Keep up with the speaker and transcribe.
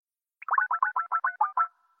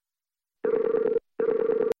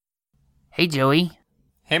Hey, Joey.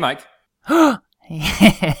 Hey, Mike. That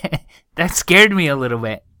scared me a little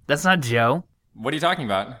bit. That's not Joe. What are you talking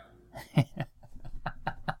about?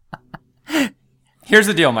 Here's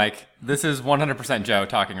the deal, Mike. This is 100% Joe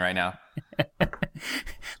talking right now.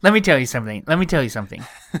 Let me tell you something.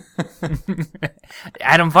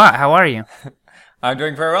 Adam Vaught, how are you? I'm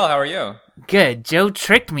doing very well. How are you? Good. Joe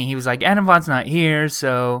tricked me. He was like, Adam Vaught's not here,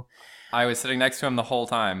 so... I was sitting next to him the whole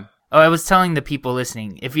time. Oh, I was telling the people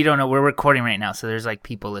listening. If you don't know, we're recording right now, so there's like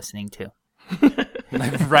people listening too.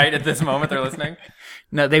 Like right at this moment they're listening?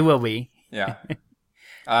 No, they will be. Yeah.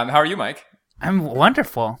 How are you, Mike? I'm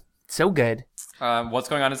wonderful. So good. What's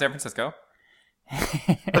going on in San Francisco?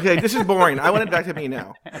 Okay, this is boring. I want it back to me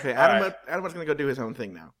now. Okay, Adam. right. Adam's gonna go do his own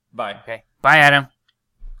thing now. Bye. Okay. Bye, Adam.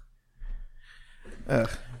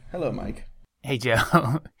 Hello, Mike. Hey,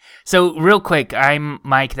 Joe. So, real quick, I'm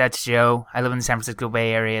Mike. That's Joe. I live in the San Francisco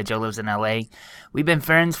Bay Area. Joe lives in LA. We've been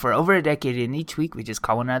friends for over a decade, and each week we just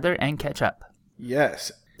call one another and catch up.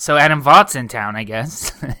 Yes. So, Adam Vaught's in town, I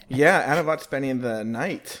guess. Yeah, Adam Vaught's spending the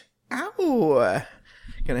night. Ow!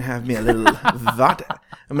 Gonna have me a little Vaught.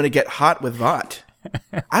 I'm gonna get hot with Vaught.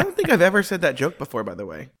 I don't think I've ever said that joke before, by the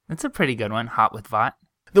way. That's a pretty good one, Hot with Vaught.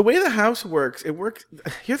 The way the house works,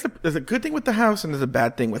 there's a good thing with the house and there's a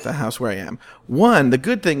bad thing with the house where I am. One, the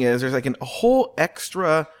good thing is there's like a whole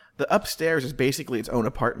extra, the upstairs is basically its own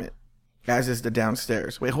apartment, as is the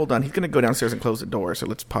downstairs. Wait, hold on. He's going to go downstairs and close the door, so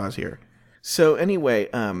let's pause here. So anyway,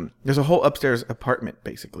 there's a whole upstairs apartment,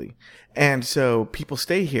 basically. And so people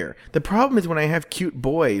stay here. The problem is when I have cute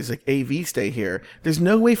boys, like AV stay here, there's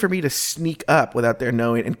no way for me to sneak up without their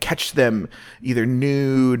knowing and catch them either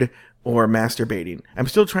nude or masturbating. I'm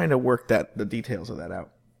still trying to work the details of that out.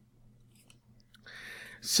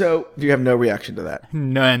 So, do you have no reaction to that?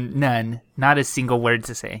 None. Not a single word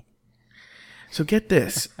to say. So get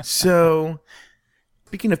this. So,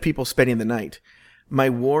 speaking of people spending the night, my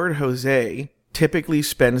ward, Jose, typically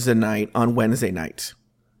spends the night on Wednesday nights.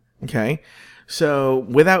 Okay? So,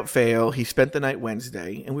 without fail, he spent the night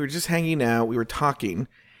Wednesday, and we were just hanging out, we were talking,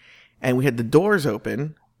 and we had the doors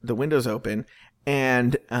open, the windows open,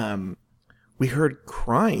 and we heard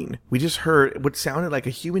crying. We just heard what sounded like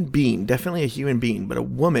a human being, definitely a human being, but a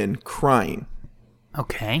woman crying.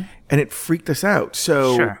 Okay. And it freaked us out.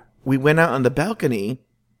 So Sure. We went out on the balcony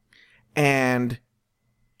and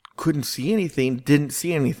couldn't see anything, didn't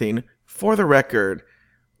see anything. For the record,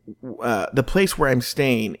 the place where I'm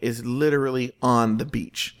staying is literally on the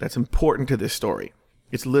beach. That's important to this story.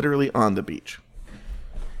 It's literally on the beach.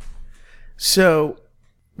 So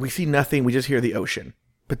we see nothing. We just hear the ocean.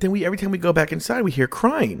 But then every time we go back inside, we hear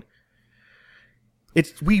crying.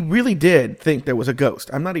 We really did think there was a ghost.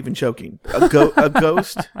 I'm not even joking. A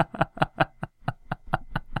ghost.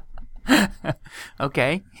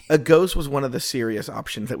 Okay. A ghost was one of the serious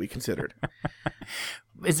options that we considered.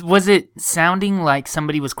 Was it sounding like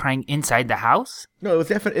somebody was crying inside the house? No, it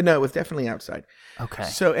was definitely outside. Okay.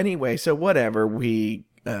 So anyway, whatever,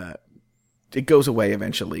 it goes away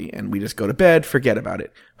eventually, and we just go to bed, forget about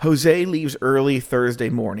it. Jose leaves early Thursday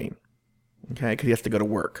morning, okay, because he has to go to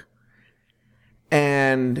work.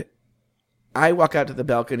 And I walk out to the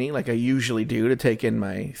balcony like I usually do to take in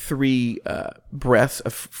my 3 breaths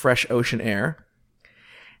of fresh ocean air.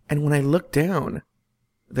 And when I look down,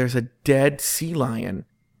 there's a dead sea lion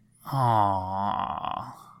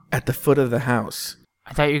Aww. at the foot of the house.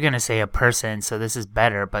 I thought you were going to say a person, so this is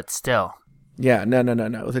better, but still. Yeah, no.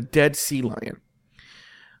 It was a dead sea lion.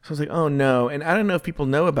 So I was like, oh no. And I don't know if people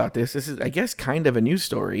know about this. This is, I guess, kind of a news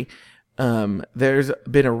story. There's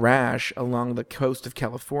been a rash along the coast of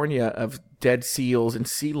California of dead seals and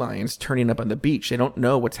sea lions turning up on the beach. They don't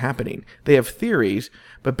know what's happening. They have theories,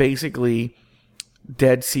 but basically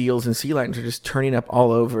dead seals and sea lions are just turning up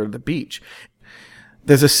all over the beach.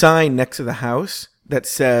 There's a sign next to the house that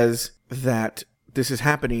says that this is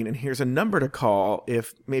happening, and here's a number to call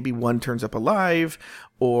if maybe one turns up alive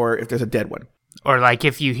or if there's a dead one. Or like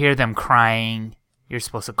if you hear them crying, you're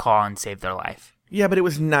supposed to call and save their life. Yeah, but it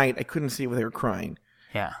was night. I couldn't see where they were crying.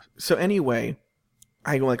 Yeah. So anyway,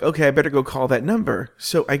 I go like, okay, I better go call that number.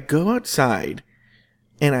 So I go outside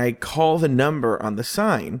and I call the number on the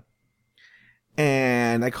sign,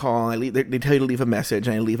 and they tell you to leave a message,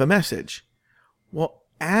 and I leave a message. Well,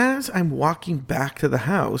 as I'm walking back to the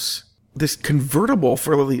house, this convertible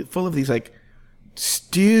full of these like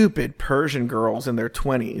stupid Persian girls in their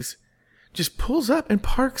 20s just pulls up and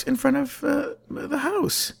parks in front of the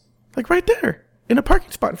house, like right there in a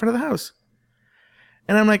parking spot in front of the house.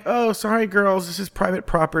 And I'm like, oh, sorry, girls, this is private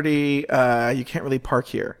property. You can't really park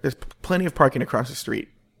here. There's plenty of parking across the street.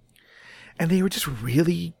 And they were just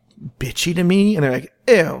really bitchy to me, and they're like,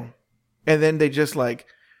 ew. And then they just like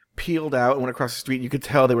peeled out and went across the street. You could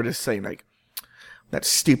tell they were just saying, like, that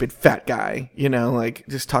stupid fat guy, like,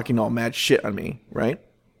 just talking all mad shit on me, right?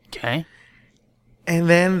 Okay. And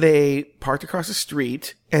then they parked across the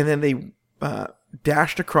street, and then they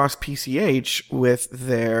dashed across PCH with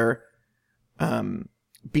their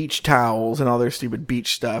beach towels and all their stupid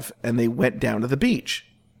beach stuff, and they went down to the beach.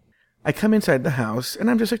 I come inside the house,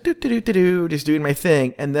 and I'm just like, do-do-do-do-do, just doing my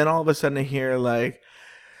thing, and then all of a sudden I hear, like,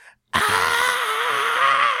 ah!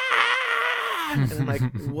 And I'm like,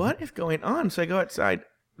 what is going on? So I go outside.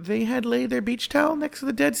 They had laid their beach towel next to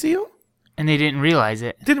the dead seal. And they didn't realize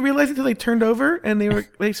it. Didn't realize it until they turned over and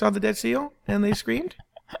they saw the dead seal and they screamed.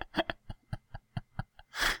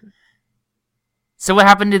 So what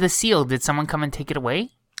happened to the seal? Did someone come and take it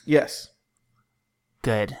away? Yes.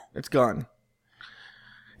 Good. It's gone.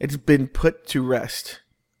 It's been put to rest.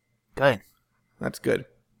 Good. That's good.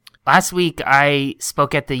 Last week I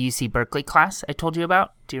spoke at the UC Berkeley class I told you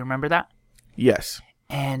about. Do you remember that? Yes.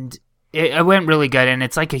 And it went really good, and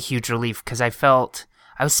it's like a huge relief because I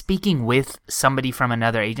was speaking with somebody from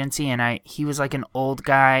another agency, and he was like an old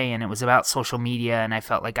guy, and it was about social media, and I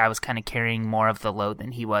felt like I was kind of carrying more of the load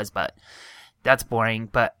than he was, but that's boring,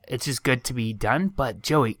 but it's just good to be done. But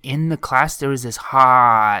Joey, in the class, there was this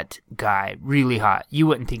hot guy, really hot. You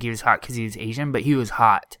wouldn't think he was hot because he was Asian, but he was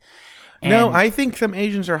hot. And no, I think some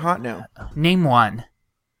Asians are hot now. Name one.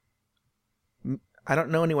 I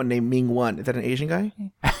don't know anyone named Ming Wan. Is that an Asian guy?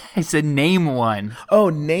 I said name one. Oh,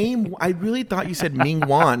 name. I really thought you said Ming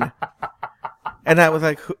Wan. And I was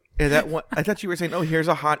like, is that one? I thought you were saying, oh, here's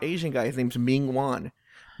a hot Asian guy. His name's Ming Wan.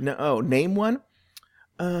 No, name one.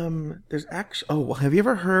 There's actually. Oh, well, have you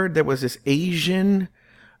ever heard there was this Asian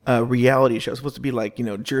reality show? It's supposed to be like,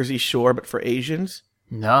 Jersey Shore, but for Asians.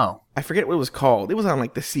 No. I forget what it was called. It was on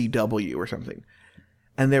like the CW or something.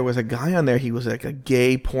 And there was a guy on there. He was like a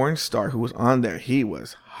gay porn star who was on there. He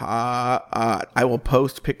was hot. I will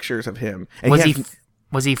post pictures of him. And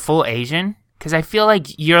was he full Asian? Because I feel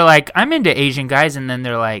like you're like, I'm into Asian guys, and then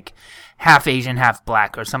they're like half Asian, half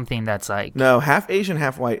black, or something that's like... No, half Asian,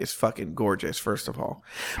 half white is fucking gorgeous, first of all.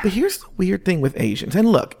 But here's the weird thing with Asians.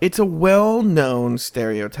 And look, it's a well-known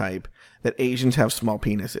stereotype that Asians have small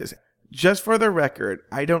penises. Just for the record,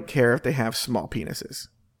 I don't care if they have small penises.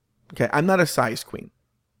 Okay, I'm not a size queen.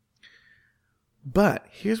 But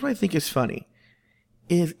here's what I think is funny.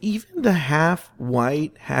 Is even the half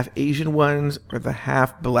white, half Asian ones, or the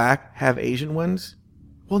half black, half Asian ones?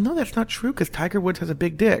 Well, no, that's not true, because Tiger Woods has a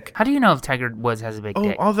big dick. How do you know if Tiger Woods has a big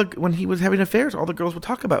dick? When he was having affairs, all the girls would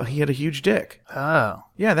talk about he had a huge dick. Oh.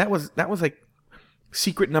 Yeah, that was like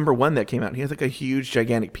secret number one that came out. He has like a huge,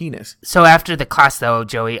 gigantic penis. So after the class, though,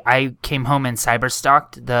 Joey, I came home and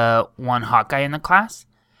cyberstalked the one hot guy in the class.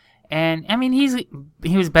 And, I mean,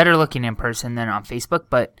 he was better looking in person than on Facebook,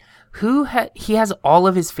 but he has all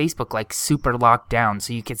of his Facebook, like, super locked down,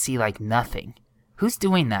 so you could see, like, nothing. Who's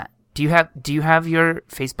doing that? Do you have your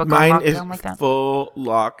Facebook on lockdown like that? Mine is full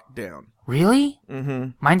lockdown. Really?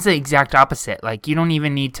 Mm-hmm. Mine's the exact opposite. Like, you don't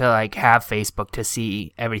even need to, like, have Facebook to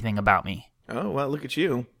see everything about me. Oh, well, look at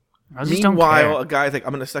you. I just don't care. Meanwhile, a guy's like,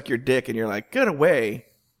 I'm going to suck your dick, and you're like, get away.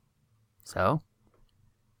 So?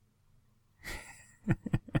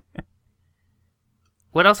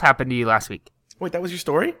 What else happened to you last week? Wait, that was your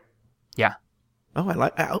story? Yeah. Oh,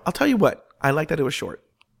 I'll tell you what. I like that it was short.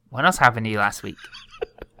 What else happened to you last week?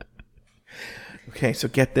 Okay, so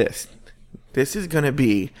get this. This is going to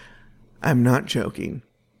be, I'm not joking,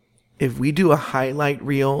 if we do a highlight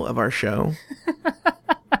reel of our show.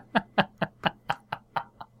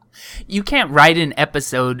 You can't write an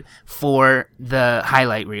episode for the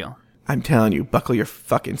highlight reel. I'm telling you, buckle your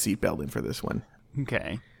fucking seatbelt in for this one.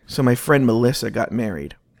 Okay. So my friend Melissa got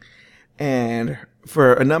married. And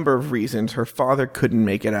for a number of reasons, her father couldn't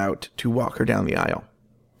make it out to walk her down the aisle.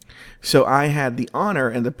 So I had the honor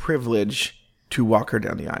and the privilege to walk her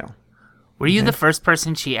down the aisle. Were you the first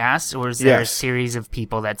person she asked, or was there Yes. a series of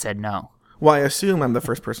people that said no? Well, I assume I'm the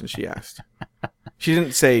first person she asked. She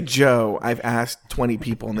didn't say, Joe, I've asked 20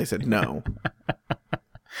 people and they said no.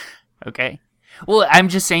 Okay. Well, I'm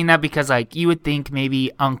just saying that because, like, you would think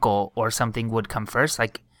maybe uncle or something would come first.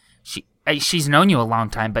 Like, she's known you a long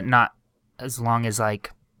time, but not as long as,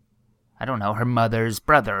 like, I don't know, her mother's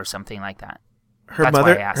brother or something like that. That's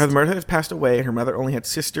why I asked. Her mother has passed away, and her mother only had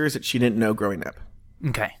sisters that she didn't know growing up.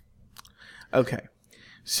 Okay. Okay.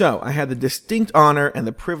 So I had the distinct honor and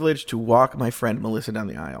the privilege to walk my friend Melissa down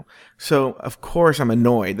the aisle. So, of course, I'm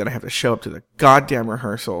annoyed that I have to show up to the goddamn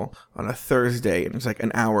rehearsal on a Thursday, and it's like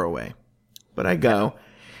an hour away. But I go,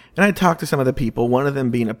 and I talk to some of the people, one of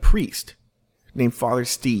them being a priest named Father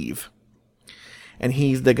Steve. And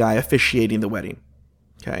he's the guy officiating the wedding.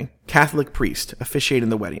 Okay. Catholic priest officiating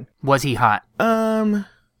the wedding. Was he hot?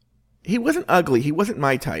 He wasn't ugly. He wasn't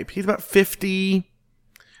my type. He's about 50,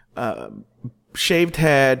 shaved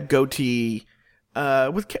head, goatee,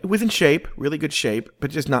 was in shape, really good shape,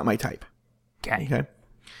 but just not my type. Okay.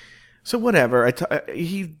 So whatever.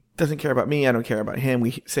 He doesn't care about me. I don't care about him.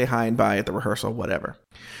 We say hi and bye at the rehearsal, whatever.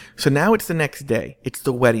 So now it's the next day. It's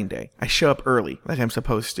the wedding day. I show up early, like I'm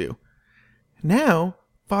supposed to. Now,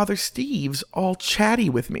 Father Steve's all chatty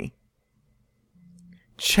with me.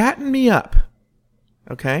 Chatting me up.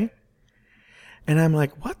 Okay? And I'm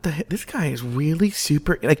like, what the heck? This guy is really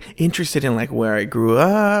super, like, interested in, like, where I grew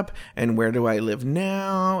up and where do I live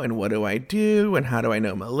now and what do I do and how do I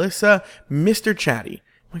know Melissa? Mr. Chatty.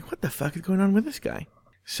 I'm like, what the fuck is going on with this guy?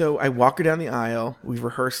 So I walk her down the aisle. We've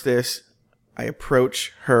rehearsed this. I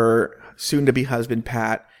approach her soon-to-be husband,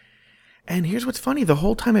 Pat. And here's what's funny. The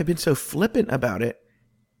whole time I've been so flippant about it,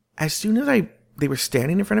 as soon as they were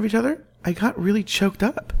standing in front of each other, I got really choked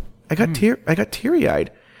up. I got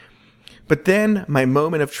teary-eyed. But then my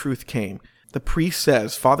moment of truth came. The priest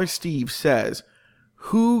says, Father Steve says,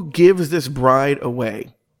 who gives this bride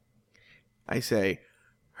away? I say,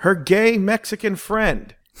 her gay Mexican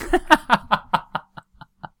friend.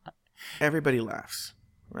 Everybody laughs,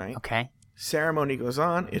 right? Okay. Ceremony goes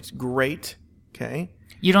on. It's great. Okay.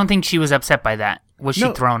 You don't think she was upset by that? Was she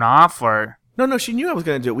No. thrown off or? No, she knew I was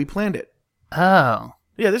going to do it. We planned it. Oh.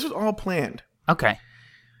 Yeah, this was all planned. Okay.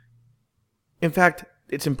 In fact,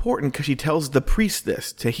 it's important because she tells the priest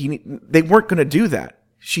this. They weren't going to do that.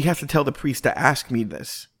 She has to tell the priest to ask me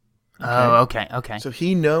this. Oh, okay. So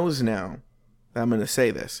he knows now that I'm going to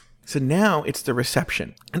say this. So now it's the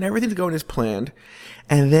reception. And everything's going as planned.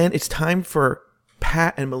 And then it's time for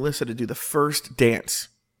Pat and Melissa to do the first dance.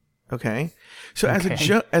 Okay? So as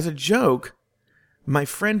a joke, my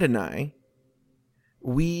friend and I,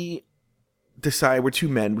 we decide we're two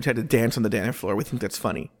men. We try to dance on the dance floor. We think that's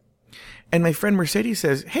funny. And my friend Mercedes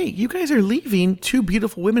says, hey, you guys are leaving two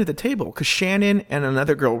beautiful women at the table because Shannon and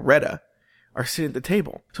another girl, Retta, are sitting at the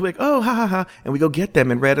table. So we're like, oh, ha, ha, ha. And we go get them.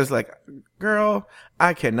 And Retta's like, girl,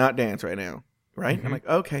 I cannot dance right now. Right? Mm-hmm. I'm like,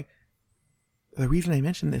 okay. The reason I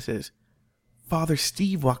mention this is Father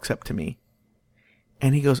Steve walks up to me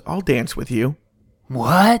and he goes, I'll dance with you.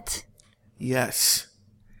 What? Yes.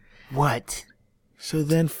 What? So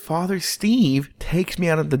then Father Steve takes me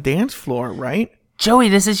out of the dance floor, right? Joey,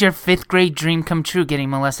 this is your 5th grade dream come true, getting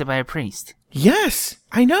molested by a priest. Yes,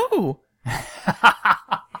 I know.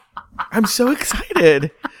 I'm so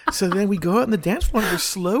excited. So then we go out on the dance floor and we're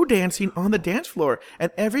slow dancing on the dance floor.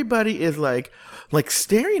 And everybody is like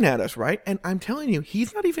staring at us, right? And I'm telling you,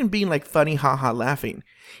 he's not even being like funny, haha, laughing.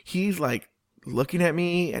 He's like looking at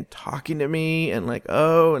me and talking to me and like,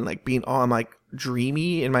 oh, and like being all, I'm like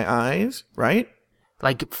dreamy in my eyes, right?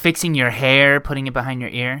 Like fixing your hair, putting it behind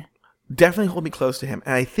your ear? Definitely hold me close to him.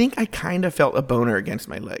 And I think I kind of felt a boner against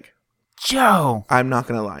my leg. Joe! I'm not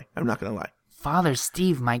going to lie. Father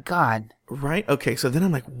Steve, my God. Right? Okay, so then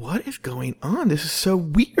I'm like, what is going on? This is so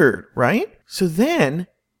weird, right? So then,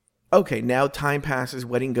 okay, now time passes,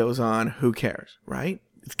 wedding goes on, who cares, right?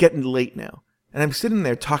 It's getting late now. And I'm sitting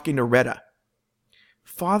there talking to Retta.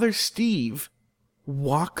 Father Steve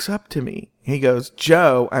walks up to me. He goes,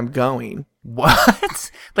 Joe, I'm going. What?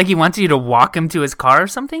 Like he wants you to walk him to his car or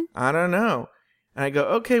something? I don't know. And I go,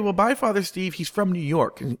 okay, well, bye, Father Steve. He's from New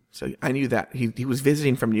York. And so I knew that. He was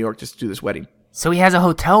visiting from New York just to do this wedding. So he has a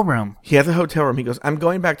hotel room. He has a hotel room. He goes, I'm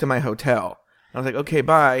going back to my hotel. I was like, okay,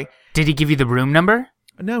 bye. Did he give you the room number?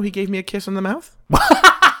 No, he gave me a kiss on the mouth.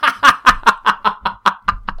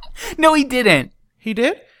 No, he didn't. He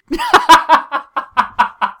did?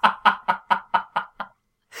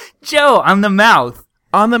 Joe, on the mouth.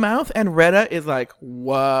 On the mouth, and Retta is like,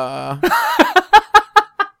 whoa.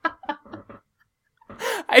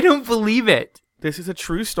 I don't believe it. This is a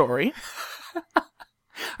true story.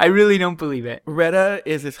 I really don't believe it. Retta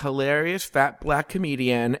is this hilarious fat black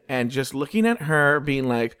comedian, and just looking at her, being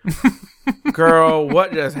like, girl,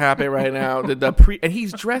 what just happened right now? And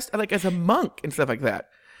he's dressed like as a monk and stuff like that.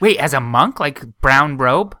 Wait, as a monk? Like brown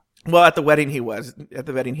robe? Well, at the wedding he was.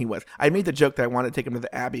 I made the joke that I wanted to take him to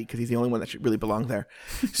the Abbey because he's the only one that should really belong there.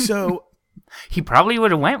 So he probably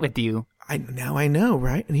would have went with you. Now I know,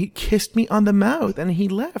 right? And he kissed me on the mouth and he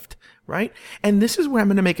left, right? And this is where I'm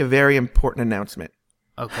going to make a very important announcement.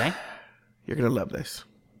 Okay. You're going to love this.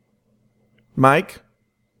 Mike,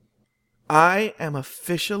 I am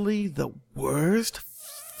officially the worst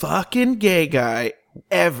fucking gay guy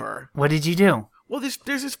ever. What did you do? Well, there's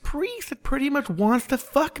this priest that pretty much wants to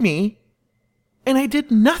fuck me, and I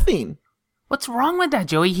did nothing. What's wrong with that,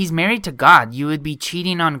 Joey? He's married to God. You would be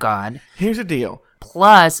cheating on God. Here's the deal.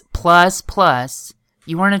 Plus,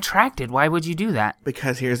 You weren't attracted. Why would you do that?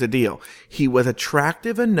 Because here's the deal. He was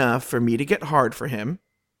attractive enough for me to get hard for him.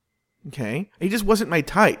 Okay? He just wasn't my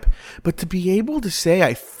type. But to be able to say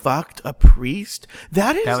I fucked a priest,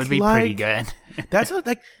 that would be pretty good.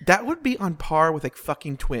 that would be on par with like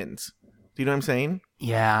fucking twins. Do you know what I'm saying?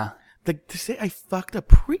 Yeah. Like to say I fucked a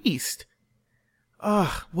priest.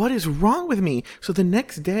 Ugh, what is wrong with me? So the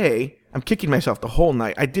next day, I'm kicking myself the whole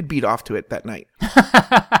night. I did beat off to it that night.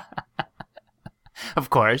 Of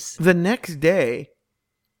course. The next day,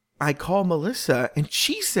 I call Melissa and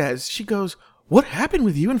she goes, "What happened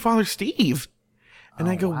with you and Father Steve?" And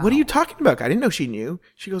I go, wow. "What are you talking about?" I didn't know she knew.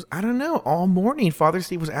 She goes, "I don't know. All morning, Father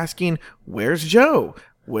Steve was asking, 'Where's Joe?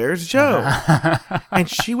 Where's Joe?'" And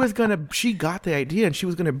she got the idea and she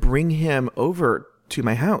was going to bring him over to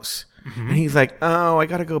my house. Mm-hmm. And he's like, "Oh, I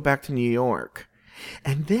got to go back to New York."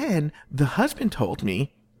 And then the husband told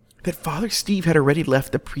me that Father Steve had already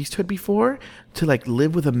left the priesthood before to like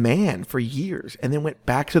live with a man for years and then went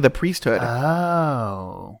back to the priesthood.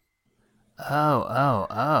 Oh.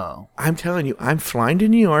 I'm telling you, I'm flying to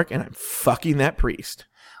New York and I'm fucking that priest.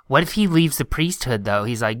 What if he leaves the priesthood, though?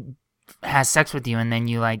 He's like, has sex with you and then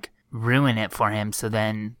you like ruin it for him, so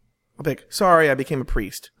then... I'll be like, "Sorry, I became a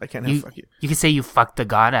priest. I can't fuck you." You could say you fucked the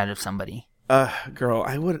god out of somebody. Girl,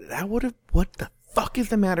 I would have, what the fuck is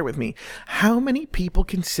the matter with me? How many people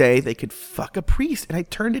can say they could fuck a priest and I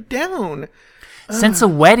turned it down? Since the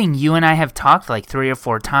wedding, you and I have talked like 3 or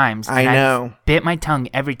 4 times. I know. I've bit my tongue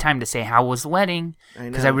every time to say, "How was the wedding?"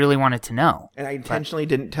 Because I really wanted to know. And I intentionally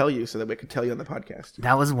didn't tell you so that we could tell you on the podcast.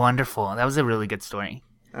 That was wonderful. That was a really good story.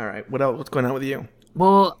 All right. What else? What's going on with you?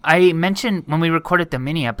 Well, I mentioned when we recorded the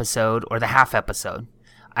mini episode or the half episode,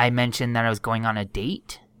 I mentioned that I was going on a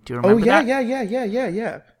date. Do you remember that?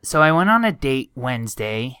 Yeah. So I went on a date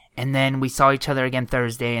Wednesday, and then we saw each other again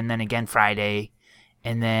Thursday, and then again Friday,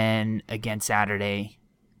 and then again Saturday.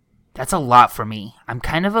 That's a lot for me. I'm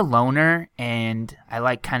kind of a loner, and I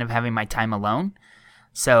like kind of having my time alone.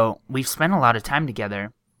 So we've spent a lot of time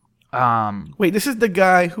together. Wait, this is the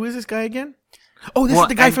guy. Who is this guy again? Oh, this is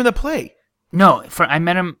the guy from the play. No, I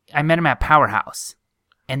met him at Powerhouse,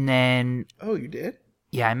 and then. Oh, you did?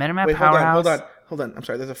 Yeah, I met him at Wait, Powerhouse. Hold on. I'm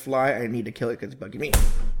sorry. There's a fly. I need to kill it because it's bugging me.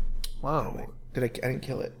 Whoa! Oh, I didn't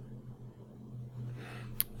kill it.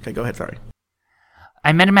 Okay, go ahead. Sorry.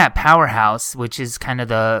 I met him at Powerhouse, which is kind of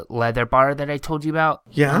the leather bar that I told you about.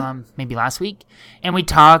 Yeah. Maybe last week, and we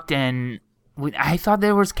talked, and I thought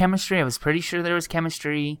there was chemistry. I was pretty sure there was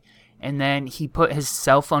chemistry, and then he put his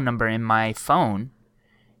cell phone number in my phone,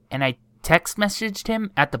 and I text messaged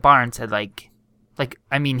him at the bar and said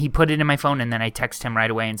he put it in my phone, and then I texted him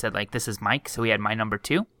right away and said "This is Mike," so he had my number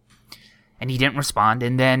too, and he didn't respond.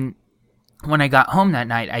 And then when I got home that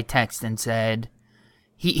night, I texted and said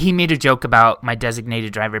he made a joke about my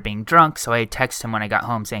designated driver being drunk, so I texted him when I got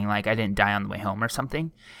home saying I didn't die on the way home or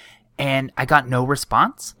something, and I got no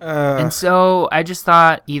response. And so I just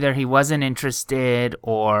thought either he wasn't interested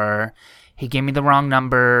or he gave me the wrong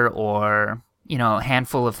number or a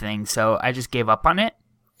handful of things, so I just gave up on it.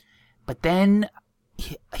 But then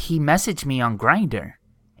he messaged me on Grindr,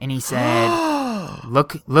 and he said,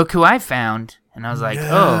 look who I found. And I was like,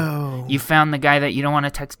 "Oh, you found the guy that you don't want to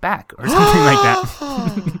text back," or something like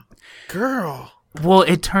that. Girl. Well,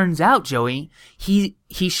 it turns out, Joey, he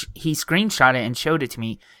screenshot it and showed it to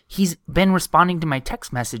me. He's been responding to my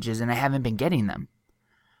text messages, and I haven't been getting them.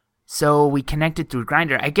 So we connected through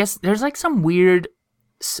Grindr. I guess there's some weird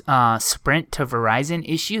Sprint to Verizon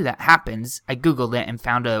issue that happens. I googled it and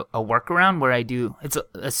found a workaround where I do. It's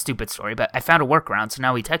a stupid story, but I found a workaround, so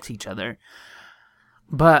now we text each other.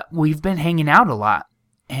 But we've been hanging out a lot,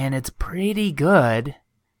 and it's pretty good.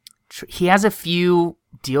 He has a few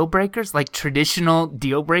deal breakers, like traditional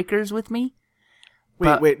deal breakers with me.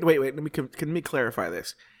 Wait. Let me clarify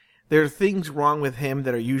this. There are things wrong with him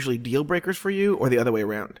that are usually deal breakers for you, or the other way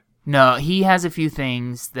around? No, he has a few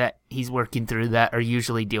things that he's working through that are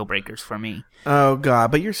usually deal breakers for me. Oh,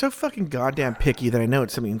 God, but you're so fucking goddamn picky that I know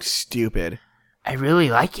it's something stupid. I really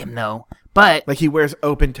like him, though. But like he wears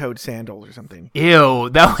open-toed sandals or something. Ew,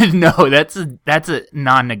 that's a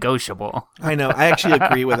non-negotiable. I know. I actually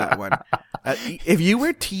agree with that one. If you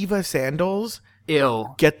wear Teva sandals,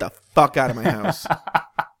 ew, get the fuck out of my house.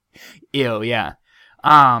 Ew, yeah.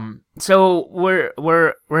 So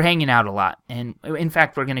we're hanging out a lot, and in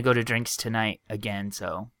fact, we're gonna go to drinks tonight again.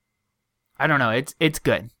 So I don't know. It's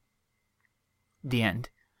good. The end.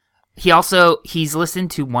 He's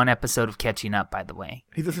listened to one episode of Catching Up, by the way.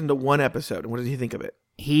 He listened to one episode. What did he think of it?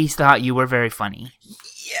 He thought you were very funny.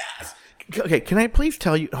 Yes. Okay, can I please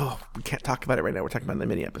tell you? Oh, we can't talk about it right now. We're talking about the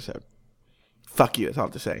mini episode. Fuck you. That's all I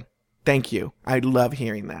have to say. Thank you. I love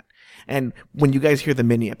hearing that. And when you guys hear the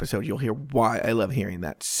mini episode, you'll hear why I love hearing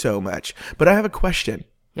that so much. But I have a question.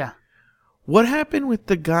 Yeah. What happened with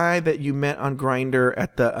the guy that you met on Grindr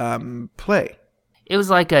at the play? It was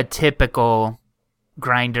like a typical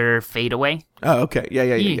Grindr fadeaway. Oh, okay.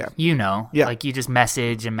 Yeah. You know. Yeah. Like you just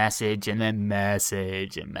message and message and then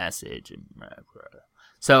message and message.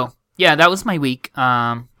 So, yeah, that was my week,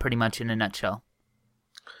 pretty much in a nutshell.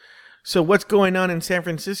 So what's going on in San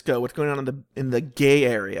Francisco? What's going on in the gay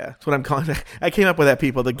area? That's what I'm calling it. I came up with that,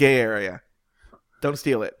 people, the gay area. Don't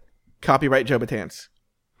steal it. Copyright Joe Batance.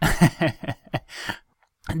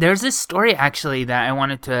 There's this story, actually, that I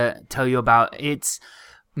wanted to tell you about. It's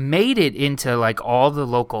made it into, like, all the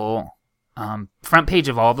local, front page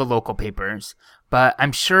of all the local papers, but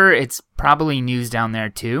I'm sure it's probably news down there,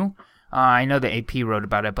 too. I know the AP wrote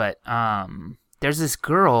about it, but there's this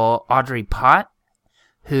girl, Audrey Pott,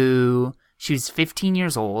 who she was 15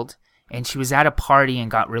 years old, and she was at a party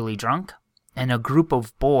and got really drunk, and a group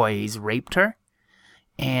of boys raped her.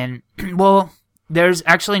 And, well, there's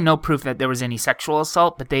actually no proof that there was any sexual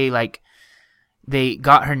assault, but they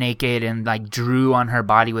got her naked and, like, drew on her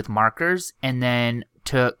body with markers and then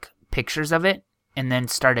took pictures of it and then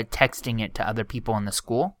started texting it to other people in the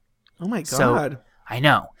school. Oh, my God. So, I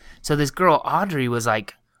know. So this girl, Audrey, was,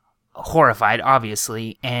 like, horrified,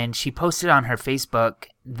 obviously, and she posted on her Facebook,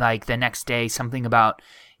 like, the next day something about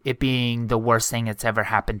it being the worst thing that's ever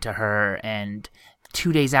happened to her, and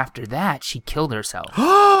 2 days after that, she killed herself.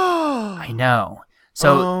 I know.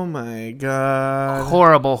 So, oh my God.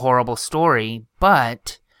 Horrible story,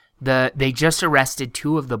 but they just arrested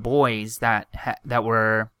 2 of the boys that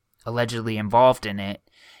were allegedly involved in it,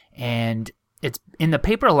 and it's in the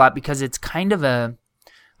paper a lot because it's kind of a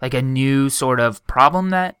new sort of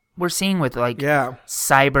problem that we're seeing with, like,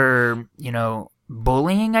 cyber,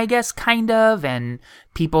 bullying, I guess, kind of, and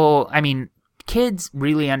people, I mean, kids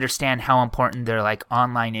really understand how important their, like,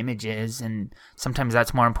 online image is, and sometimes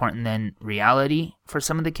that's more important than reality for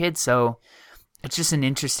some of the kids, so it's just an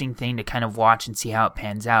interesting thing to kind of watch and see how it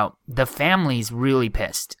pans out. The family's really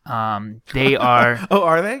pissed. They are... Oh,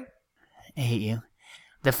 are they? I hate you.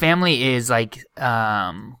 The family is, like,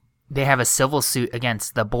 they have a civil suit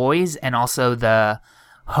against the boys and also the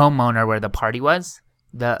homeowner where the party was.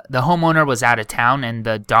 The homeowner was out of town, and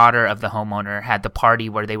the daughter of the homeowner had the party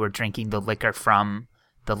where they were drinking the liquor from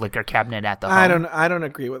the liquor cabinet at the home. I don't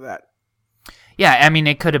agree with that. Yeah, I mean,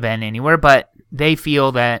 it could have been anywhere, but they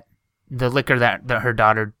feel that the liquor that her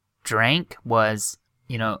daughter drank was,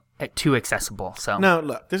 too accessible. So No,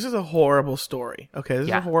 look, this is a horrible story. Okay, this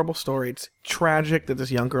is a horrible story. It's tragic that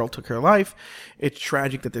this young girl took her life. It's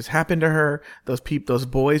tragic that this happened to her. Those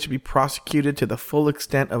boys should be prosecuted to the full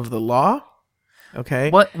extent of the law. Okay.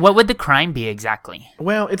 What would the crime be exactly?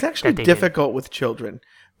 Well, it's actually difficult with children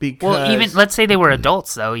because... Well, even let's say they were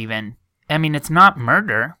adults, though. Even I mean, it's not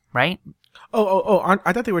murder, right? Oh!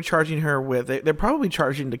 I thought they were charging her with. They're probably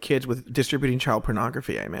charging the kids with distributing child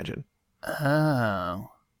pornography. I imagine.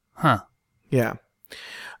 Oh, huh. Yeah.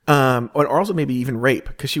 Or also maybe even rape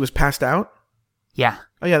because she was passed out. Yeah.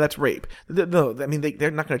 Oh yeah, that's rape. No, I mean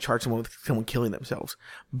they're not going to charge someone with someone killing themselves,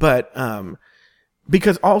 but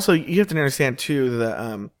because also you have to understand too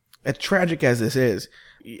the as tragic as this is,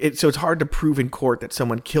 so it's hard to prove in court that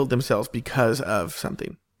someone killed themselves because of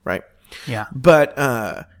something, right? Yeah. But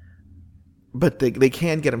they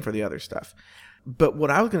can get them for the other stuff. But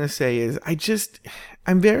what I was going to say is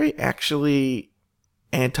I'm very actually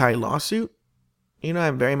anti-lawsuit.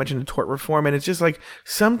 I'm very much into tort reform, and it's just like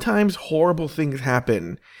sometimes horrible things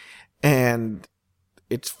happen and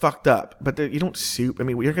it's fucked up, but you don't sue. I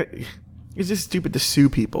mean, it's just stupid to sue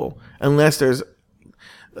people unless there's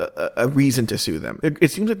a reason to sue them. It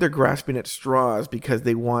seems like they're grasping at straws because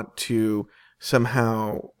they want to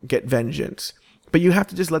somehow get vengeance. But you have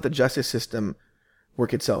to just let the justice system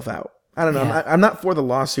work itself out. I don't know. Yeah. I'm not for the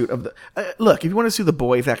lawsuit of the... look, if you want to sue the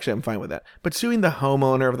boys, actually, I'm fine with that. But suing the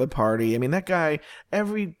homeowner of the party, I mean, that guy,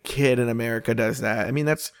 every kid in America does that. I mean,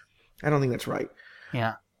 I don't think that's right.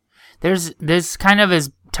 Yeah. There's kind of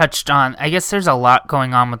is touched on, I guess there's a lot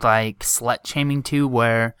going on with, like, slut shaming too,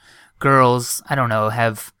 where girls, I don't know,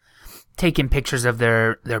 have taken pictures of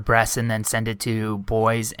their breasts and then send it to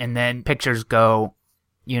boys, and then pictures go,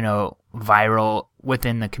 viral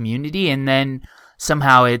within the community, and then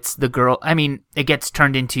somehow it's the girl, I mean, it gets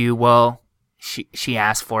turned into, well, she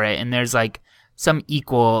asked for it, and there's, like, some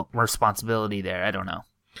equal responsibility there. I don't know.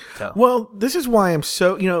 So. Well, this is why I'm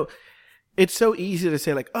so, it's so easy to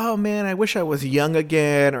say like, oh man, I wish I was young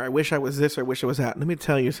again, or I wish I was this, or I wish I was that. Let me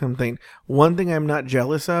tell you something. One thing I'm not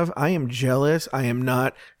jealous of, I am jealous I am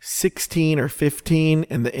not 16 or 15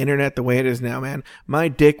 and the internet the way it is now, man. My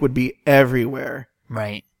dick would be everywhere.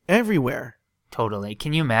 Right. Everywhere. Totally.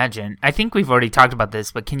 Can you imagine? I think we've already talked about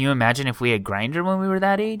this, but can you imagine if we had Grindr when we were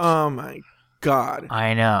that age? Oh my God.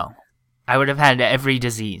 I know. I would have had every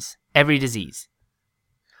disease. Every disease.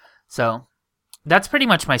 So, that's pretty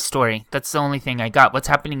much my story. That's the only thing I got. What's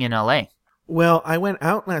happening in LA? Well, I went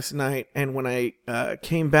out last night, and when I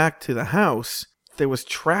came back to the house, there was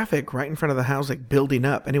traffic right in front of the house, like building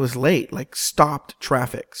up, and it was late, like stopped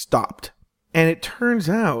traffic, stopped. And it turns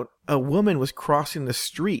out a woman was crossing the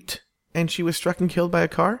street, and she was struck and killed by a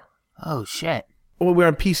car. Oh, shit. Well, we're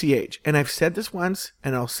on PCH, and I've said this once,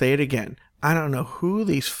 and I'll say it again. I don't know who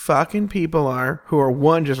these fucking people are who are,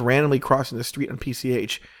 one, just randomly crossing the street on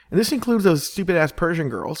PCH. And this includes those stupid-ass Persian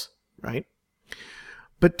girls, right?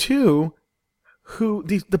 But two,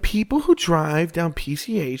 the people who drive down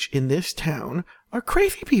PCH in this town are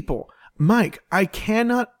crazy people. Mike, I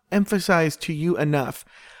cannot emphasize to you enough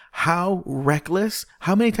how reckless,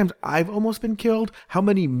 how many times I've almost been killed, how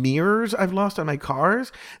many mirrors I've lost on my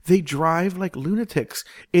cars. They drive like lunatics.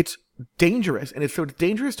 It's dangerous, and it's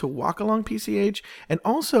dangerous to walk along PCH, and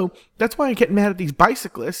also that's why I get mad at these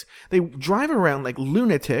bicyclists. They drive around like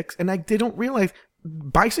lunatics, and they don't realize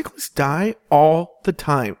bicyclists die all the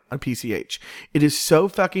time on PCH. It is so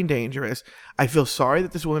fucking dangerous. I feel sorry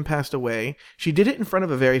that this woman passed away. She did it in front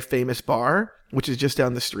of a very famous bar, which is just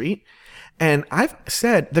down the street. And I've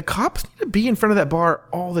said the cops need to be in front of that bar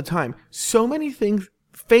all the time. So many things,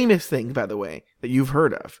 famous things, by the way, that you've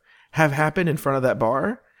heard of, have happened in front of that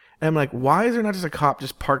bar. And I'm like, why is there not just a cop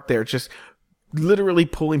just parked there, just literally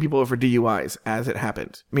pulling people over for DUIs as it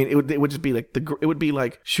happens? I mean, it would just be like it would be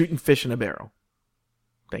like shooting fish in a barrel.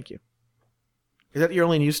 Thank you. Is that your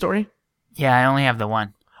only news story? Yeah, I only have the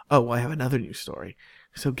one. Oh, well, I have another news story.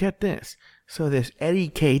 So get this. So this Eddie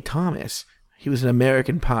K. Thomas, he was in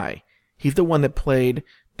American Pie. He's the one that played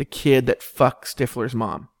the kid that fucked Stifler's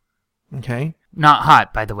mom. Okay? Not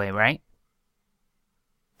hot, by the way, right?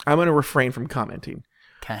 I'm going to refrain from commenting.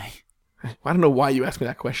 Okay. I don't know why you asked me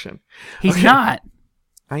that question. He's Okay. not.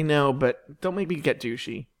 I know, but don't make me get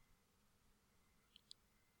douchey.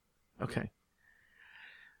 Okay.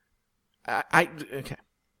 Okay.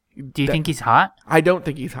 Do you think he's hot? I don't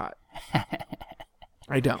think he's hot.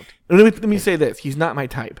 I don't. Let me say this. He's not my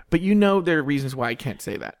type. But you know there are reasons why I can't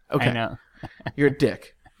say that. Okay. I know. You're a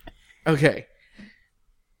dick. Okay.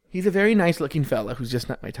 He's a very nice looking fella who's just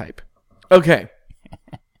not my type. Okay.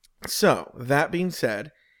 So, that being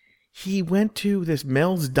said, he went to this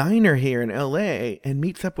Mel's Diner here in LA and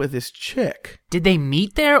meets up with this chick. Did they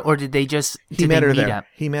meet there, or did they just He met her meet there. up?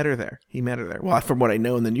 He met her there. Well, from what I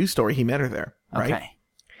know in the news story, he met her there. Right? Okay.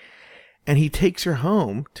 And he takes her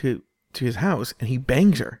home to his house and he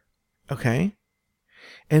bangs her. Okay?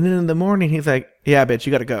 And then in the morning, he's like, yeah, bitch,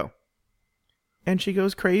 you gotta go. And she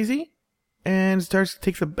goes crazy and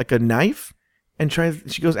takes a knife and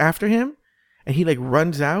she goes after him. And he like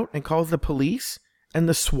runs out and calls the police and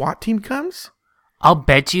the SWAT team comes. I'll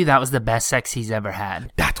bet you that was the best sex he's ever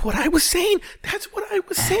had. That's what I was saying.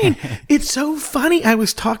 It's so funny. I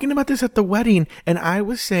was talking about this at the wedding and I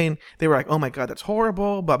was saying, they were like, oh my God, that's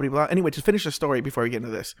horrible, blah, blah, blah. Anyway, to finish the story before we get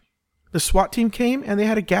into this. The SWAT team came and they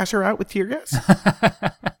had to gas her out with tear gas.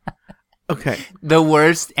 Okay. The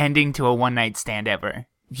worst ending to a one-night stand ever.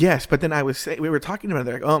 Yes, but then we were talking about it.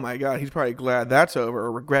 They're like, oh my God, he's probably glad that's over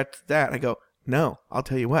or regrets that. I go, no, I'll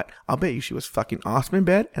tell you what. I'll bet you she was fucking awesome in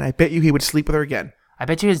bed, and I bet you he would sleep with her again. I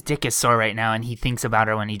bet you his dick is sore right now, and he thinks about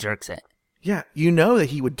her when he jerks it. Yeah, you know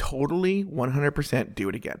that he would totally 100% do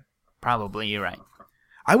it again. Probably, you're right.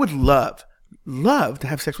 I would love to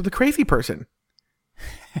have sex with a crazy person.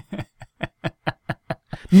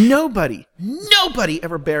 Nobody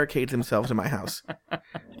ever barricades themselves in my house.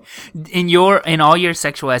 In all your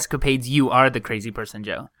sexual escapades, you are the crazy person,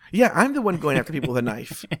 Joe. Yeah, I'm the one going after people with a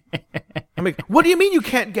knife. I'm like, what do you mean you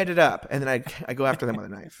can't get it up? And then I go after them with a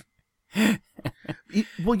knife.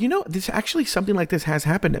 Well, you know, something like this has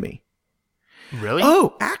happened to me. Really?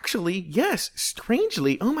 Oh, actually, yes.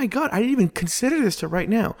 Strangely, oh my God, I didn't even consider this till right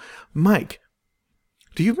now. Mike,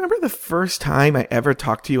 do you remember the first time I ever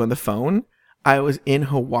talked to you on the phone? I was in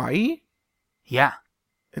Hawaii. Yeah.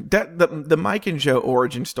 The Mike and Joe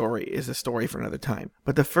origin story is a story for another time.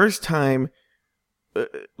 But the first time,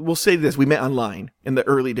 we'll say this, we met online in the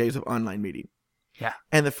early days of online meeting. Yeah.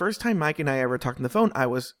 And the first time Mike and I ever talked on the phone, I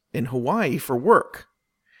was in Hawaii for work.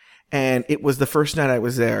 And it was the first night I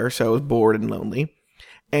was there, so I was bored and lonely.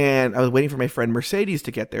 And I was waiting for my friend Mercedes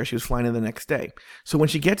to get there. She was flying in the next day. So when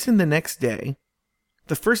she gets in the next day,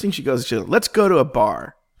 the first thing she goes is, let's go to a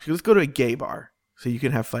bar. She goes, let's go to a gay bar so you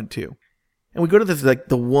can have fun too. And we go to this, like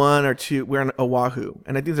the one or two, we're on Oahu.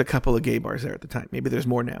 And I think there's a couple of gay bars there at the time. Maybe there's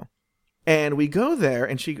more now. And we go there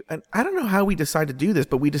and I don't know how we decide to do this,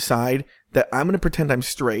 but we decide that I'm going to pretend I'm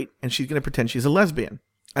straight and she's going to pretend she's a lesbian.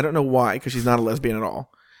 I don't know why, because she's not a lesbian at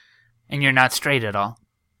all. And you're not straight at all?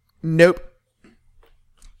 Nope.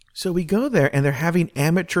 So we go there and they're having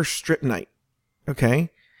amateur strip night.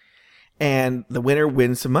 Okay. And the winner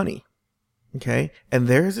wins some money. Okay. And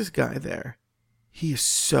there's this guy there. He is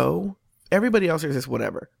so, everybody else is just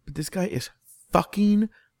whatever, but this guy is fucking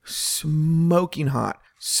smoking hot.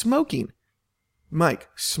 Smoking. Mike,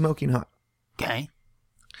 smoking hot. Okay.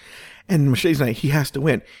 And Mercedes and he has to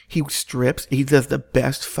win. He strips. He does the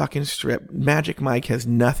best fucking strip. Magic Mike has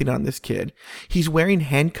nothing on this kid. He's wearing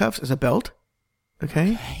handcuffs as a belt.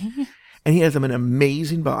 Okay? And he has an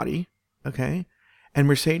amazing body. Okay? And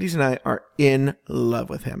Mercedes and I are in love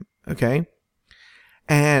with him. Okay?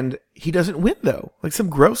 And he doesn't win, though. Like, some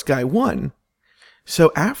gross guy won.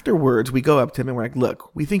 So afterwards, we go up to him and we're like,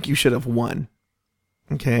 look, we think you should have won.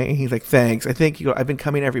 Okay? And he's like, thanks. I think I've been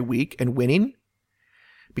coming every week and winning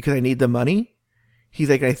because I need the money. He's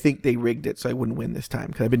like, I think they rigged it so I wouldn't win this time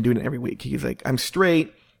because I've been doing it every week. He's like, I'm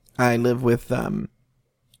straight. I live with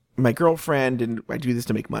my girlfriend and I do this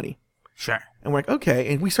to make money. Sure. And we're like,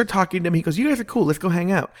 okay. And we start talking to him. He goes, you guys are cool. Let's go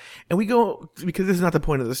hang out. And we go, because this is not the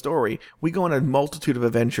point of the story, we go on a multitude of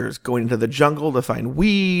adventures, going into the jungle to find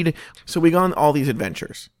weed. So we go on all these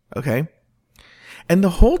adventures. Okay. And the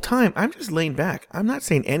whole time, I'm just laying back. I'm not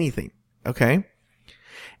saying anything. Okay.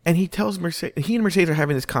 And he tells Mercedes, he and Mercedes are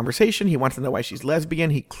having this conversation. He wants to know why she's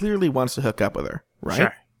lesbian. He clearly wants to hook up with her. Right.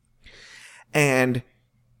 Sure. And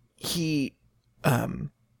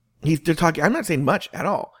they're talking. I'm not saying much at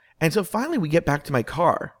all. And so finally we get back to my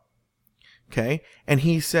car. Okay. And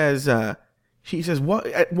he says, while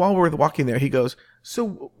we're walking there, he goes,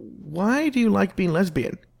 so why do you like being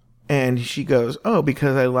lesbian? And she goes, oh,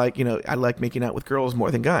 because I like making out with girls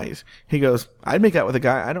more than guys. He goes, I'd make out with a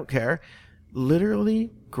guy. I don't care.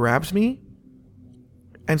 Literally grabs me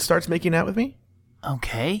and starts making out with me.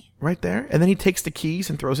 Okay. Right there. And then he takes the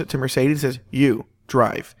keys and throws it to Mercedes and says, you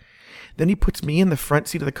drive. Then he puts me in the front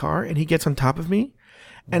seat of the car and he gets on top of me.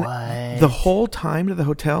 And the whole time to the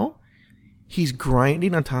hotel, he's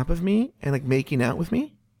grinding on top of me and like making out with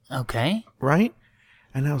me. Okay. Right?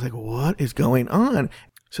 And I was like, what is going on?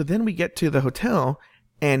 So then we get to the hotel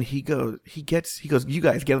and he goes, you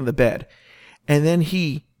guys get on the bed. And then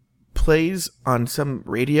he plays on some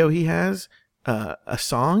radio he has a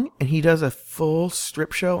song and he does a full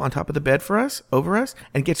strip show on top of the bed over us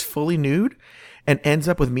and gets fully nude and ends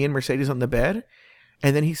up with me and Mercedes on the bed.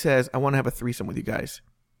 And then he says, I want to have a threesome with you guys.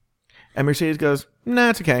 And Mercedes goes, nah,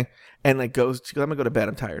 it's okay. And she goes, I'm going to go to bed.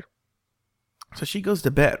 I'm tired. So she goes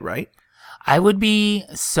to bed, right? I would be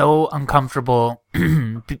so uncomfortable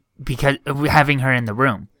because having her in the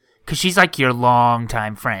room. Because she's like your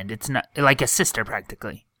longtime friend. It's not like a sister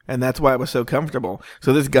practically. And that's why I was so comfortable.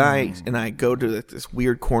 So this guy and I go to this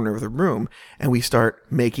weird corner of the room and we start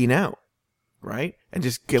making out, right? And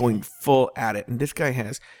just going full at it. And this guy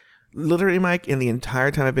has literally, Mike, in the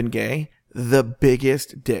entire time I've been gay, the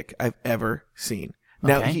biggest dick I've ever seen.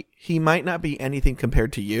 Now, he might not be anything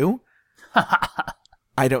compared to you.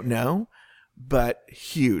 I don't know, but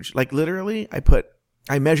huge. Like literally,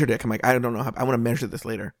 I measured it. I'm like, I don't know how, I want to measure this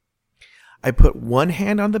later. I put one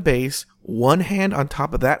hand on the base, one hand on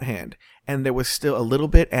top of that hand, and there was still a little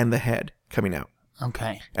bit and the head coming out.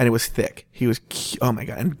 Okay. And it was thick. He was, oh my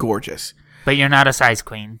God, and gorgeous. But you're not a size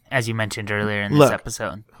queen, as you mentioned earlier in this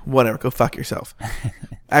episode. Whatever, go fuck yourself.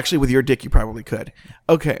 Actually, with your dick, you probably could.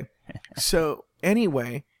 Okay, so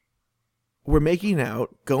anyway, we're making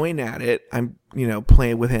out, going at it. I'm,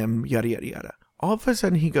 playing with him, yada, yada, yada. All of a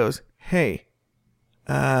sudden, he goes, hey,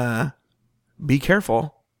 be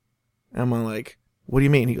careful. And I'm like, what do you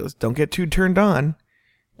mean? He goes, don't get too turned on.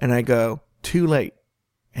 And I go, too late.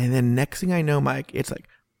 And then next thing I know, Mike, it's like,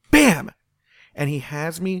 bam! And he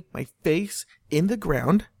has my face in the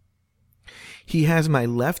ground. He has my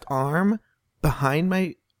left arm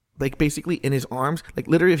behind basically in his arms. Like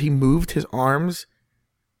literally if he moved his arms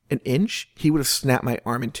an inch, he would have snapped my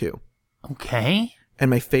arm in two. Okay. And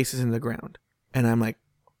my face is in the ground. And I'm like,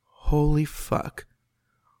 holy fuck.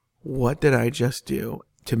 What did I just do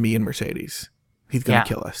to me and Mercedes? He's going to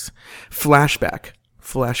kill us. Flashback.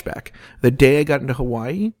 The day I got into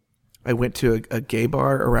Hawaii, I went to a gay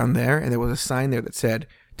bar around there, and there was a sign there that said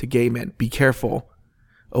to gay men, be careful.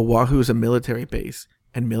 Oahu is a military base,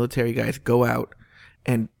 and military guys go out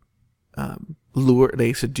and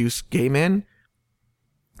they seduce gay men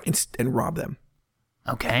and rob them.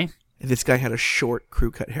 Okay. This guy had a short crew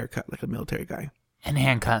cut haircut like a military guy. And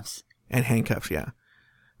handcuffs. And handcuffs, yeah.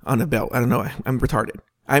 On a belt. I don't know. I'm retarded.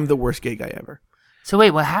 I'm the worst gay guy ever. So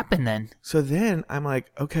wait, what happened then? So then I'm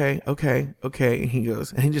like, okay. And he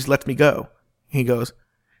goes, and he just lets me go. He goes,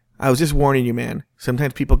 I was just warning you, man.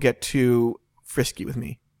 Sometimes people get too frisky with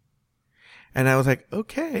me. And I was like,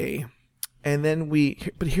 okay. And then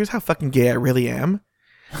but here's how fucking gay I really am.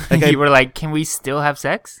 Like you were like, can we still have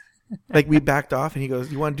sex? Like we backed off and he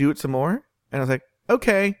goes, you want to do it some more? And I was like,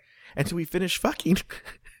 okay. And so we finished fucking.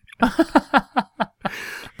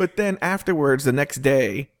 But then afterwards, the next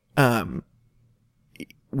day,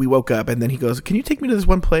 we woke up and then he goes, can you take me to this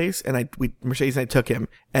one place? And Mercedes and I took him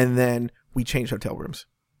and then we changed hotel rooms.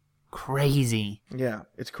 Crazy. Yeah,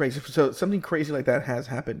 it's crazy. So something crazy like that has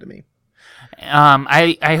happened to me.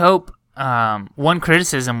 I hope one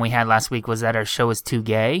criticism we had last week was that our show was too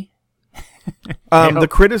gay. The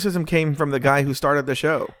criticism came from the guy who started the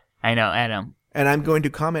show. I know, Adam. And I'm going to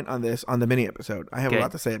comment on this on the mini episode. I have a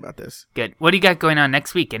lot to say about this. Good. What do you got going on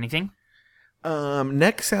next week? Anything?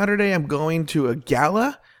 Next Saturday, I'm going to a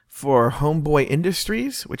gala for Homeboy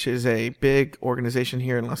Industries, which is a big organization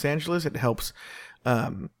here in Los Angeles. It helps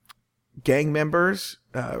gang members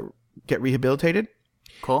get rehabilitated.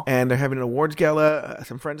 Cool. And they're having an awards gala.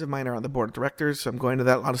 Some friends of mine are on the board of directors, so I'm going to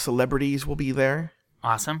that. A lot of celebrities will be there.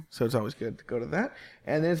 Awesome. So it's always good to go to that.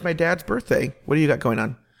 And then it's my dad's birthday. What do you got going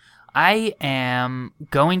on? I am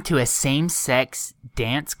going to a same-sex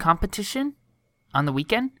dance competition on the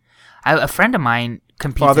weekend. A friend of mine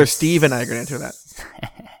competes. Father Steve and I are going to enter that.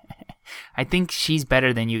 I think she's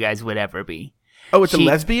better than you guys would ever be. Oh, it's a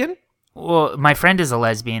lesbian? Well, my friend is a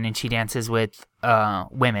lesbian, and she dances with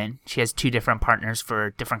women. She has 2 different partners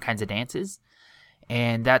for different kinds of dances.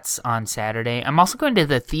 And that's on Saturday. I'm also going to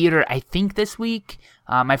the theater, I think, this week.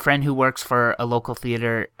 My friend who works for a local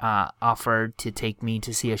theater offered to take me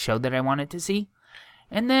to see a show that I wanted to see.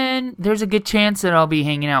 And then there's a good chance that I'll be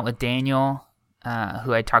hanging out with Daniel,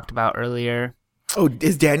 who I talked about earlier. Oh,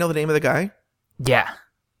 is Daniel the name of the guy? Yeah.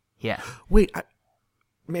 Wait,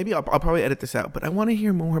 maybe I'll probably edit this out, but I want to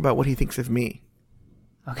hear more about what he thinks of me.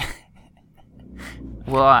 Okay.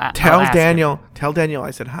 Well, tell Daniel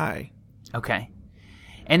I said hi. Okay.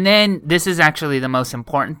 And then this is actually the most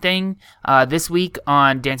important thing. This week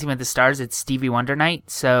on Dancing with the Stars, it's Stevie Wonder night.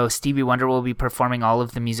 So Stevie Wonder will be performing all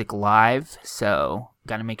of the music live. So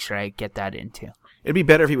got to make sure I get that in too. It'd be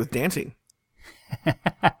better if he was dancing.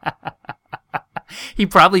 He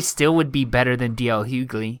probably still would be better than D.L.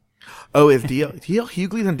 Hughley. Oh, is D.L.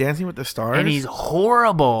 Hughley's on Dancing with the Stars? And he's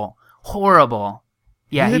horrible.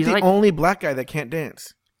 Yeah, he's the only black guy that can't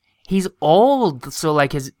dance. He's old, so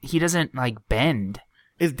like he doesn't like bend.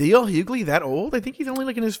 Is D.L. Hughley that old? I think he's only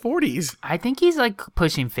like in his 40s. I think he's like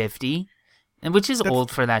pushing 50, which is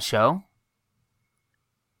old for that show.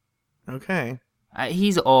 Okay.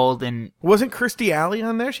 He's old and... Wasn't Kirstie Alley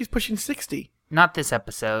on there? She's pushing 60. Not this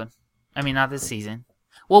episode. I mean, not this season.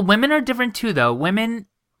 Well, women are different too, though. Women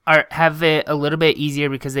have it a little bit easier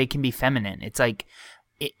because they can be feminine. It's like...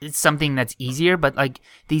 It's something that's easier, but like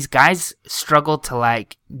these guys struggle to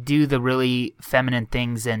like do the really feminine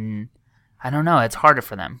things, and I don't know, it's harder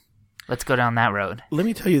for them. Let's go down that road. Let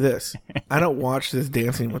me tell you this. I don't watch this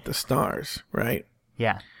Dancing with the Stars, right?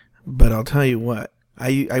 Yeah. But I'll tell you what.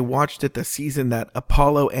 I watched it the season that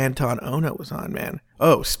Apollo Anton Ono was on, man.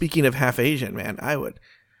 Oh, speaking of half Asian, man, I would.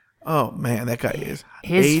 Oh, man, that guy is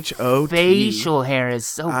H-O-T. Facial hair is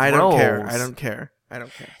so gross. I don't care.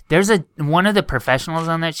 There's one of the professionals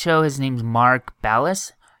on that show. His name's Mark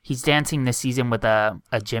Ballas. He's dancing this season with a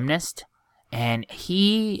gymnast, and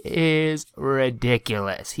he is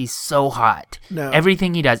ridiculous. He's so hot. No.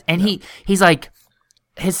 Everything he does, and he's like,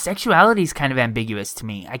 his sexuality is kind of ambiguous to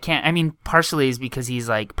me. I mean, partially is because he's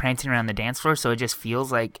like prancing around the dance floor, so it just feels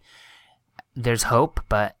like there's hope,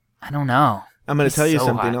 but I don't know. I'm going to tell you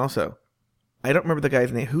something also. I don't remember the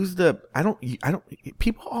guy's name.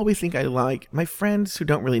 People always think I like, my friends who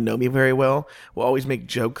don't really know me very well will always make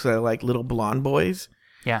jokes that I like little blonde boys.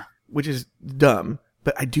 Yeah. Which is dumb,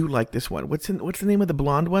 but I do like this one. What's the name of the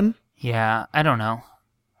blonde one? Yeah, I don't know.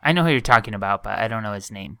 I know who you're talking about, but I don't know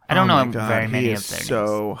his name. I don't know very many of their names. He is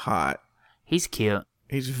so hot. He's cute.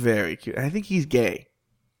 He's very cute. I think he's gay.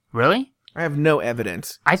 Really? I have no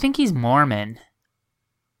evidence. I think he's Mormon.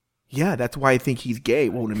 Yeah, that's why I think he's gay.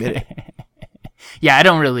 Won't admit it. Yeah, I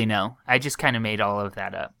don't really know. I just kind of made all of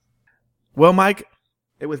that up. Well, Mike,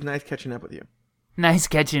 it was nice catching up with you. Nice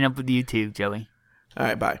catching up with you too, Joey. All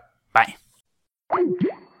right, bye. Bye.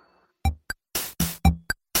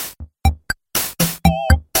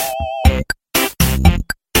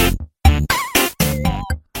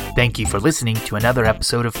 Thank you for listening to another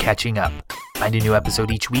episode of Catching Up. Find a new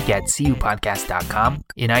episode each week at cupodcast.com,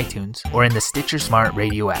 in iTunes, or in the Stitcher Smart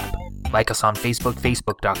Radio app. Like us on Facebook,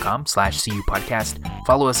 facebook.com/cupodcast.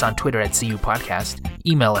 Follow us on Twitter at cupodcast.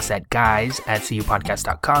 Email us at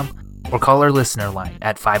guys@cupodcast.com. Or call our listener line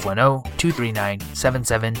at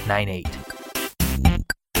 510-239-7798.